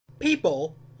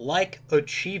People like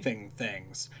achieving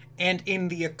things, and in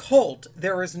the occult,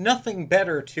 there is nothing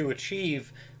better to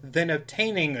achieve than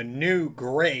obtaining a new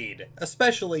grade,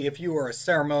 especially if you are a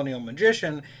ceremonial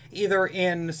magician, either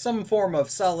in some form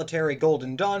of solitary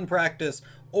Golden Dawn practice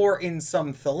or in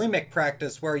some thelemic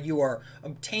practice where you are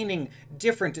obtaining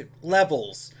different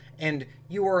levels and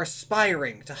you are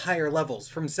aspiring to higher levels,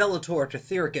 from Zelator to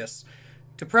Theurgus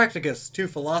to Practicus to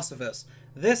Philosophus.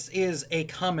 This is a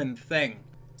common thing.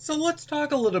 So let's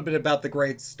talk a little bit about the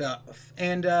grade stuff,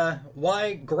 and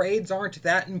why grades aren't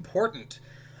that important.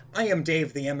 I am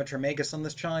Dave, the Amateur Magus. On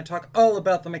this channel I talk all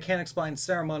about the mechanics behind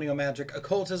ceremonial magic,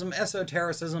 occultism,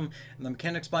 esotericism, and the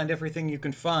mechanics behind everything you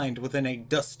can find within a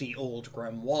dusty old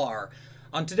grimoire.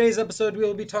 On today's episode we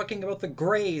will be talking about the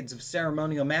grades of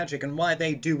ceremonial magic and why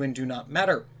they do and do not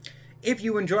matter. If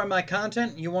you enjoy my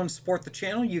content and you want to support the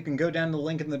channel, you can go down to the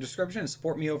link in the description and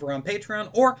support me over on Patreon,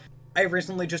 or I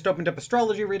recently just opened up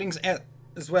astrology readings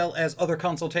as well as other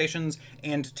consultations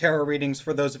and tarot readings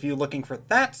for those of you looking for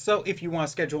that. So if you want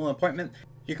to schedule an appointment,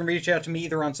 you can reach out to me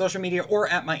either on social media or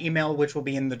at my email, which will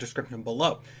be in the description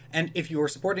below. And if you are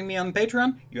supporting me on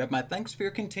Patreon, you have my thanks for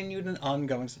your continued and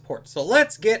ongoing support. So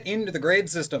let's get into the grade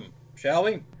system, shall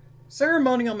we?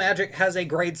 Ceremonial magic has a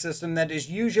grade system that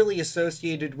is usually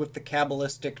associated with the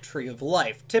Kabbalistic Tree of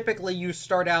Life. Typically you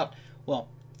start out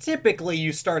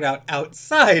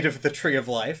outside of the Tree of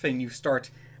Life, and you start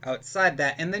outside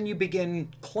that, and then you begin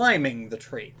climbing the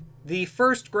tree. The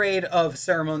first grade of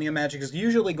ceremonial magic is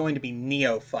usually going to be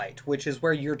neophyte, which is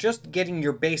where you're just getting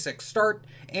your basic start,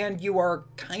 and you are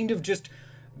kind of just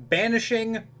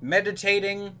banishing,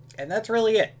 meditating, and that's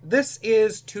really it. This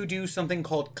is to do something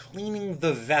called cleaning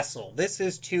the vessel. This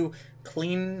is to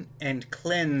clean and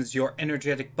cleanse your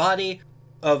energetic body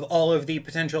of all of the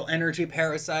potential energy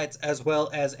parasites, as well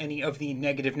as any of the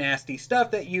negative, nasty stuff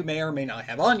that you may or may not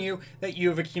have on you that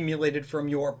you've accumulated from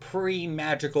your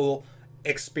pre-magical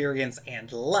experience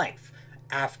and life.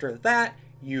 After that,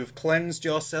 you've cleansed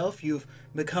yourself, you've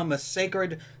become a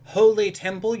sacred, holy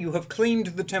temple, you have cleaned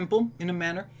the temple in a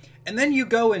manner, and then you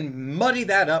go and muddy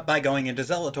that up by going into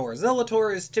Zelator.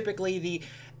 Zelator is typically the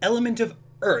element of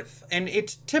earth, and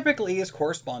it typically is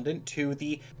correspondent to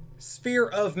the sphere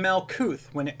of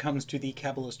Malkuth when it comes to the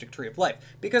Kabbalistic Tree of Life.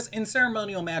 Because in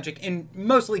ceremonial magic, in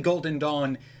mostly Golden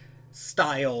Dawn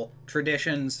style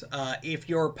traditions, if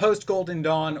you're post-Golden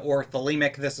Dawn or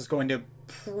thelemic, this is going to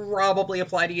probably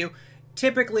apply to you.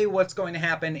 Typically what's going to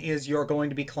happen is you're going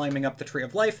to be climbing up the Tree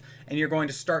of Life, and you're going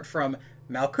to start from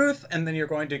Malkuth, and then you're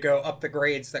going to go up the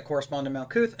grades that correspond to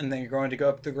Malkuth, and then you're going to go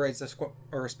up the grades that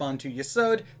correspond to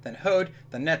Yesod, then Hod,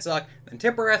 then Netzach, then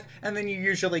Tippereth, and then you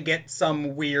usually get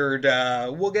some weird,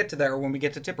 we'll get to that when we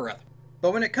get to Tippereth.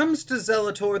 But when it comes to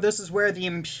Zelator, this is where the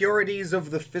impurities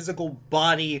of the physical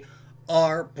body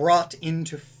are brought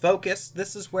into focus.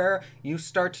 This is where you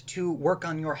start to work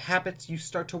on your habits, you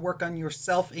start to work on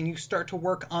yourself, and you start to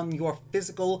work on your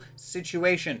physical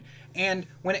situation. And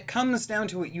when it comes down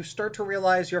to it, you start to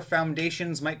realize your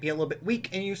foundations might be a little bit weak,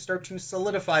 and you start to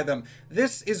solidify them.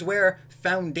 This is where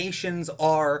foundations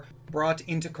are brought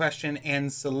into question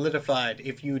and solidified.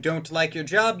 If you don't like your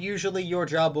job, usually your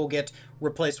job will get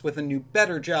replaced with a new,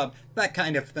 better job, that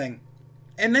kind of thing.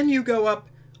 And then you go up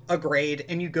a grade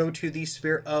and you go to the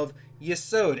sphere of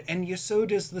Yesod, and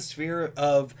Yesod is the sphere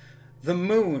of the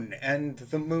moon, and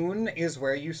the moon is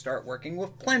where you start working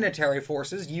with planetary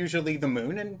forces, usually the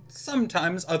moon, and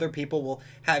sometimes other people will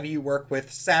have you work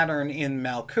with Saturn in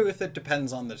Malkuth. It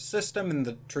depends on the system and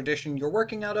the tradition you're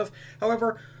working out of.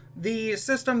 However, the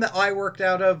system that I worked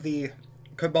out of, the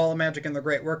Kabbalah Magic and the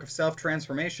Great Work of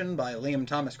Self-Transformation by Liam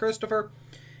Thomas Christopher,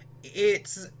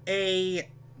 it's a...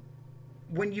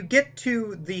 when you get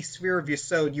to the sphere of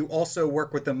Yesod, you also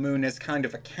work with the moon as kind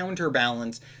of a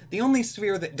counterbalance. The only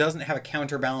sphere that doesn't have a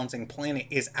counterbalancing planet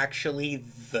is actually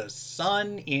the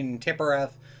sun in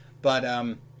Tippereth, but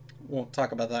we'll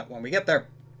talk about that when we get there.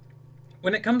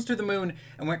 When it comes to the moon,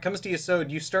 and when it comes to Yesod,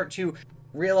 you start to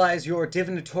realize your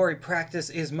divinatory practice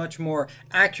is much more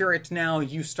accurate now.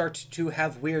 You start to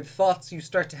have weird thoughts, you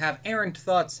start to have errant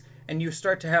thoughts, and you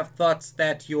start to have thoughts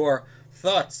that your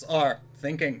thoughts are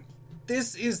thinking.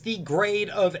 This is the grade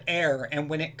of air, and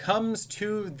when it comes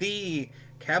to the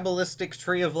Kabbalistic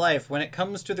Tree of Life, when it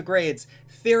comes to the grades,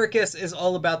 Theurgus is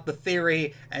all about the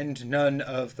theory and none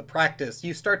of the practice.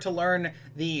 You start to learn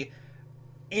the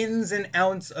ins and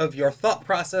outs of your thought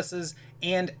processes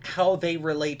and how they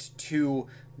relate to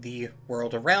the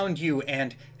world around you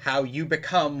and how you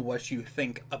become what you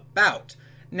think about.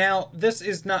 Now, this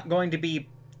is not going to be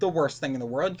the worst thing in the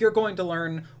world. You're going to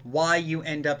learn why you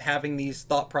end up having these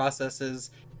thought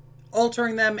processes.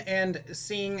 altering them and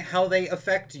seeing how they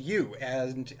affect you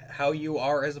and how you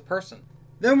are as a person.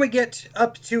 Then we get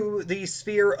up to the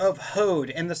Sphere of Hode,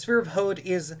 and the Sphere of Hode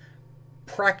is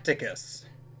Practicus.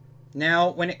 Now,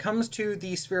 when it comes to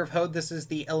the Sphere of Hode, this is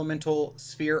the elemental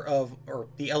sphere of, or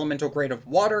the elemental grade of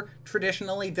water.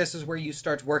 Traditionally, this is where you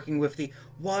start working with the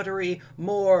watery,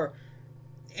 more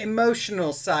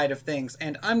emotional side of things.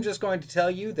 And I'm just going to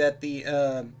tell you that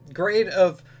the grade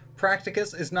of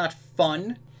Practicus is not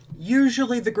fun.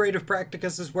 Usually the grade of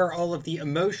Practicus is where all of the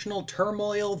emotional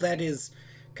turmoil that is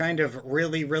kind of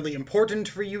really, really important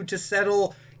for you to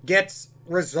settle gets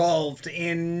resolved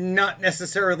in not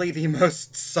necessarily the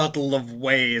most subtle of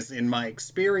ways in my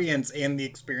experience and the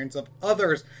experience of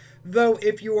others. Though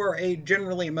if you are a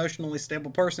generally emotionally stable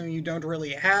person, you don't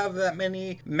really have that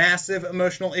many massive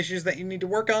emotional issues that you need to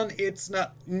work on, it's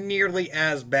not nearly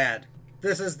as bad.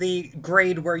 This is the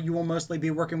grade where you will mostly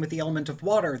be working with the element of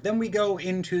water. Then we go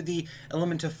into the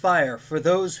element of fire. For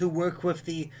those who work with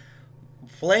the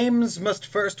flames must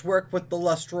first work with the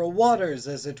lustral waters,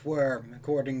 as it were,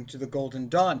 according to the Golden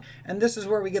Dawn. And this is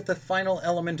where we get the final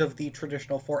element of the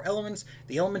traditional four elements,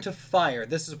 the element of fire.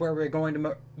 This is where we're going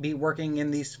to be working in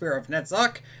the sphere of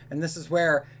Netzach, and this is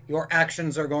where your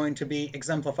actions are going to be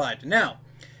exemplified. Now,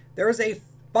 there is a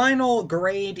final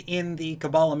grade in the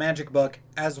Kabbalah Magic book,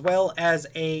 as well as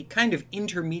a kind of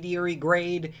intermediary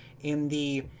grade in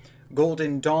the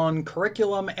Golden Dawn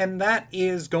curriculum, and that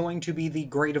is going to be the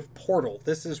grade of Portal.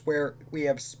 This is where we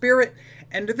have Spirit,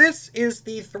 and this is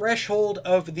the threshold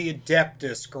of the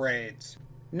Adeptus grades.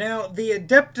 Now, the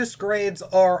Adeptus grades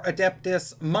are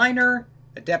Adeptus Minor,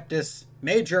 Adeptus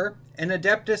Major, and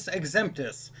Adeptus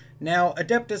Exemptus. Now,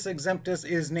 Adeptus Exemptus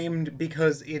is named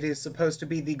because it is supposed to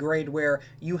be the grade where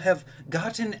you have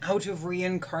gotten out of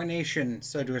reincarnation,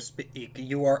 so to speak.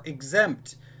 You are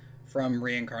exempt from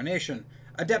reincarnation.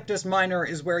 Adeptus Minor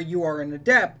is where you are an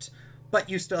adept, but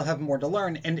you still have more to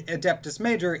learn, and Adeptus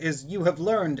Major is you have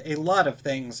learned a lot of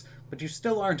things, but you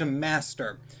still aren't a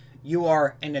master. You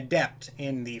are an adept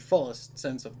in the fullest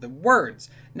sense of the words.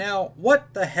 Now,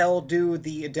 what the hell do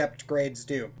the adept grades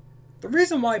do? The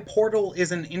reason why Portal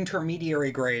is an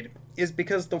intermediary grade is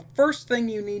because the first thing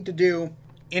you need to do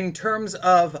in terms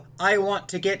of, I want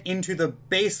to get into the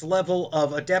base level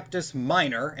of Adeptus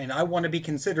Minor, and I want to be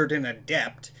considered an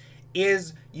adept,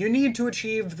 is you need to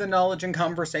achieve the knowledge and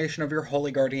conversation of your holy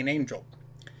guardian angel.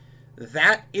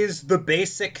 That is the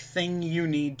basic thing you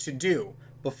need to do.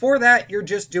 Before that, you're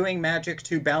just doing magic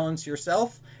to balance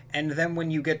yourself, and then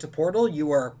when you get to Portal,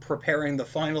 you are preparing the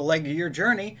final leg of your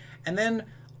journey, and then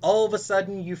all of a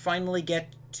sudden you finally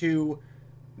get to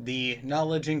the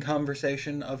knowledge and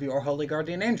conversation of your holy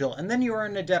guardian angel, and then you are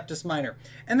an Adeptus Minor.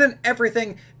 And then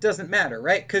everything doesn't matter,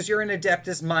 right? Because you're an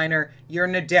Adeptus Minor, you're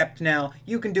an adept now,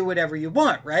 you can do whatever you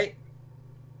want, right?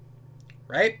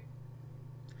 Right?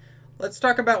 Let's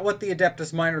talk about what the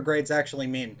Adeptus Minor grades actually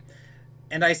mean.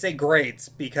 And I say grades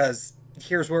because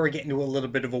here's where we get into a little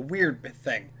bit of a weird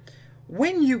thing.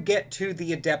 When you get to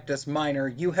the Adeptus Minor,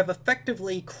 you have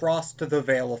effectively crossed the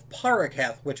Veil of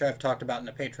Parakath, which I've talked about in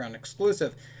a Patreon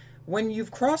exclusive. When you've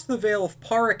crossed the Veil of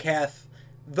Parakath,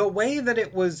 the way that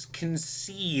it was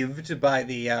conceived by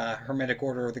the Hermetic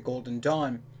Order of the Golden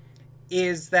Dawn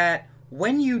is that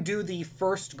when you do the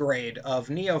first grade of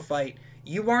Neophyte,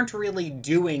 you aren't really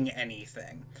doing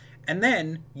anything. And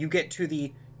then you get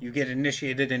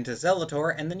initiated into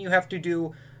Zelator, and then you have to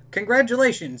do,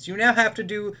 congratulations, you now have to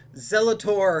do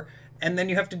Zelator, and then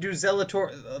you have to do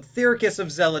Zelator, Theuricus of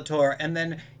Zelator, and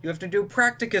then you have to do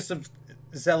Practicus of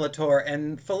Zelator,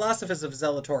 and Philosophus of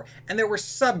Zelator, and there were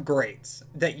subgrades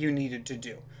that you needed to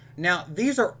do. Now,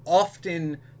 these are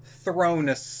often thrown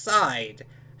aside.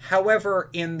 However,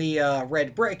 in the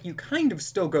Red Brick, you kind of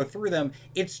still go through them.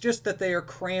 It's just that they are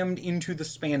crammed into the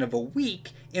span of a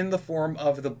week in the form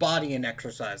of the Bodian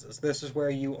exercises. This is where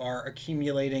you are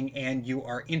accumulating and you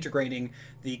are integrating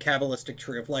the Kabbalistic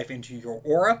Tree of Life into your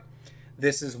aura.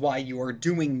 This is why you are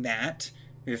doing that.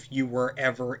 If you were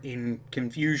ever in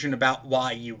confusion about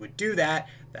why you would do that,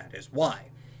 that is why.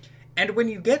 And when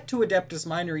you get to Adeptus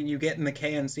Minor and you get in the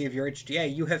KNC of your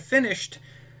HGA, you have finished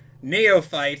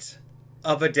Neophyte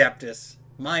of Adeptus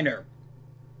Minor.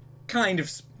 Kind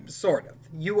of, sort of.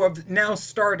 You have now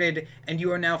started, and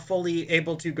you are now fully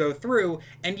able to go through,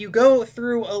 and you go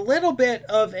through a little bit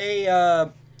of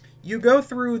a, you go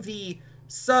through the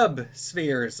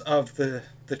sub-spheres of the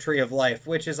Tree of Life,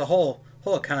 which is a whole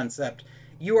concept.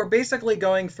 You are basically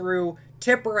going through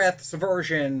Tippereth's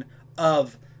version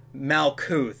of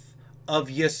Malkuth, of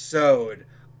Yesod,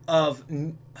 of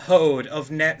Hode, of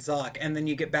Netzach, and then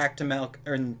you get back to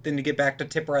then you get back to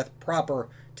Tippereth proper,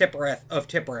 Tippereth of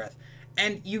Tippereth.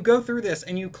 And you go through this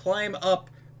and you climb up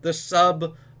the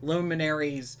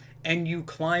sub-luminaries and you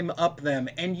climb up them,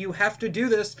 and you have to do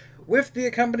this with the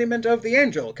accompaniment of the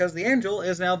angel, because the angel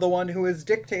is now the one who is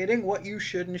dictating what you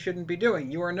should and shouldn't be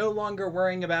doing. You are no longer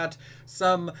worrying about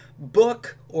some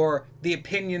book or the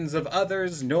opinions of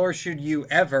others, nor should you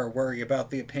ever worry about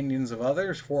the opinions of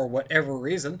others for whatever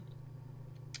reason.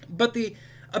 But the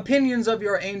opinions of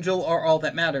your angel are all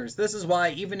that matters. This is why,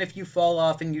 even if you fall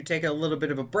off and you take a little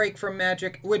bit of a break from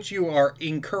magic, which you are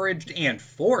encouraged and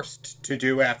forced to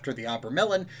do after the Opera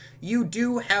Melon, you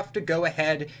do have to go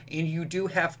ahead and you do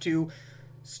have to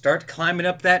start climbing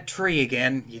up that tree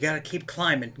again. You gotta keep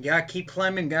climbing. You gotta keep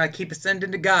climbing. You gotta keep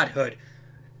ascending to godhood.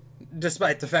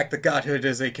 Despite the fact that godhood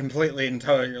is a completely,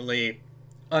 entirely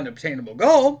unobtainable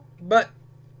goal, but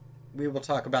we will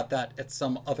talk about that at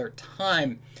some other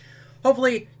time.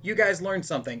 Hopefully, you guys learned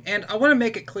something, and I want to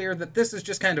make it clear that this is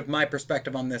just kind of my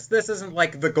perspective on this. This isn't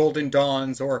like the Golden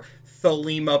Dawns or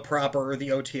Tholema proper or the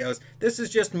OTOs. This is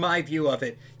just my view of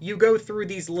it. You go through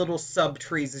these little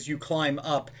sub-trees as you climb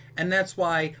up, and that's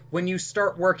why when you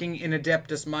start working in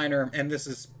Adeptus Minor, and this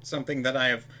is something that I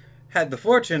have had the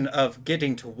fortune of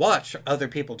getting to watch other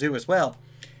people do as well,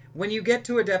 when you get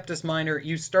to Adeptus Minor,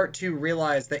 you start to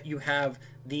realize that you have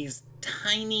these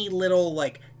tiny little,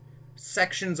 like,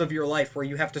 sections of your life where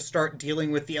you have to start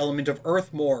dealing with the element of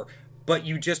earth more, but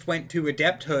you just went to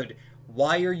adepthood.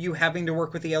 Why are you having to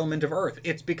work with the element of earth?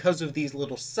 It's because of these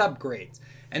little subgrades.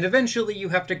 And eventually you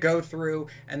have to go through,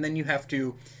 and then you have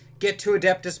to get to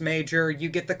Adeptus Major, you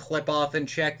get the clip-off and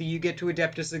check, you get to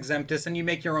Adeptus Exemptus, and you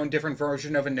make your own different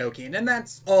version of Enochian, and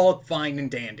that's all fine and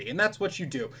dandy, and that's what you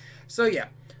do. So yeah,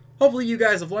 hopefully you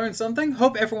guys have learned something.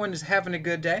 Hope everyone is having a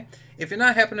good day. If you're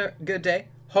not having a good day,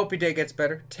 hope your day gets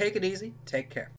better. Take it easy. Take care.